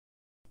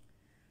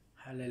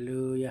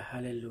Hallelujah,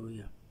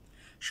 hallelujah.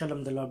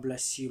 Shalom, the Lord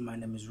bless you. My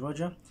name is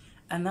Roger,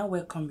 and I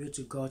welcome you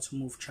to God's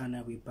Move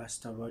channel with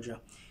Pastor Roger.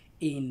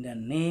 In the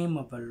name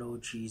of the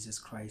Lord Jesus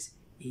Christ,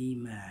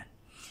 amen.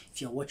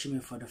 If you're watching me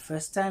for the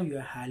first time, you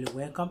are highly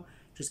welcome.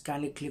 Just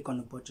kindly click on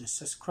the button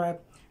subscribe,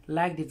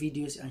 like the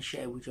videos, and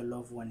share it with your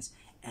loved ones.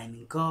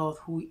 And God,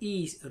 who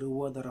is a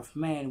rewarder of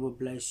men, will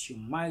bless you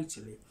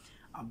mightily,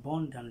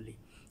 abundantly,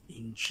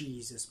 in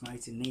Jesus'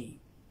 mighty name.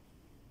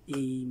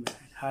 Amen.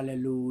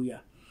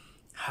 Hallelujah.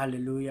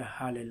 Hallelujah,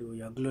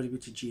 hallelujah. Glory be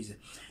to Jesus.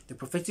 The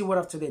prophetic word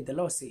of today, the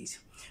Lord says,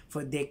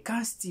 for they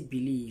can't still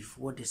believe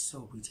what they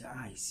saw with their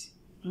eyes.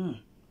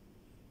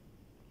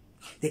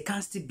 They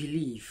can't still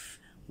believe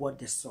what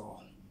they saw.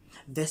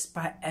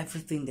 Despite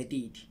everything they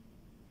did,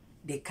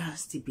 they can't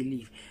still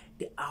believe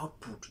the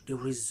output, the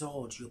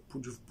result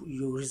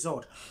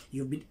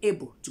you've been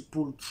able to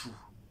pull through,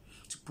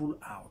 to pull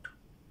out.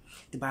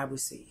 The Bible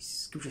says,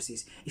 Scripture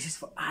says, it says,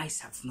 for eyes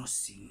have not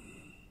seen,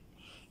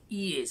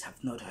 ears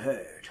have not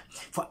heard,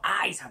 for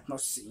eyes have not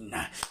seen.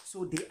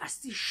 So they are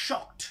still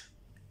shocked.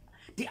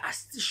 They are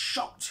still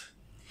shocked.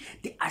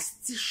 They are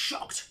still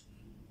shocked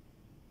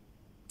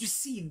to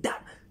see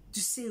that, to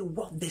say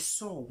what they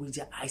saw with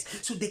their eyes.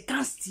 So they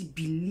can't still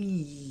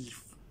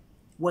believe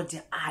what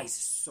their eyes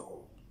saw.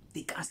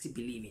 They can't still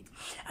believe it.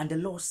 And the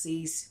Lord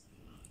says,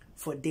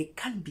 for they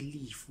can't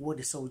believe what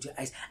they saw with your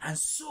eyes. And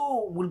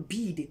so will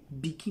be the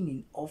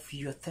beginning of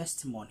your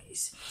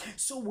testimonies.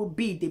 So will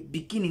be the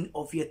beginning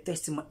of your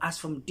testimony. As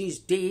from this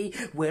day,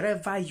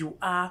 wherever you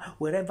are,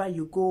 wherever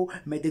you go,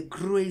 may the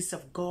grace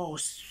of God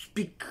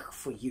speak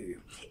for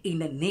you. In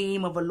the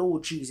name of the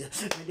Lord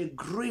Jesus, may the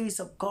grace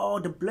of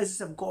God, the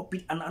blessings of God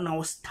be an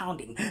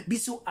outstanding. Be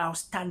so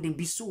outstanding,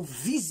 be so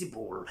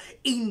visible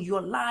in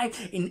your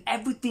life, in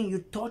everything you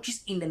touch,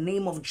 in the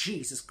name of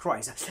Jesus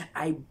Christ.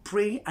 I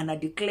pray and I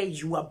declare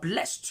you are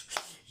blessed,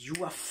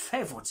 you are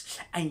favored,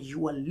 and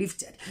you are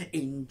lifted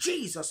in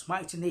Jesus'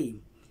 mighty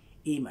name.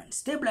 Amen.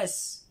 Stay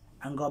blessed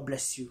and God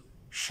bless you.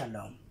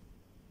 Shalom.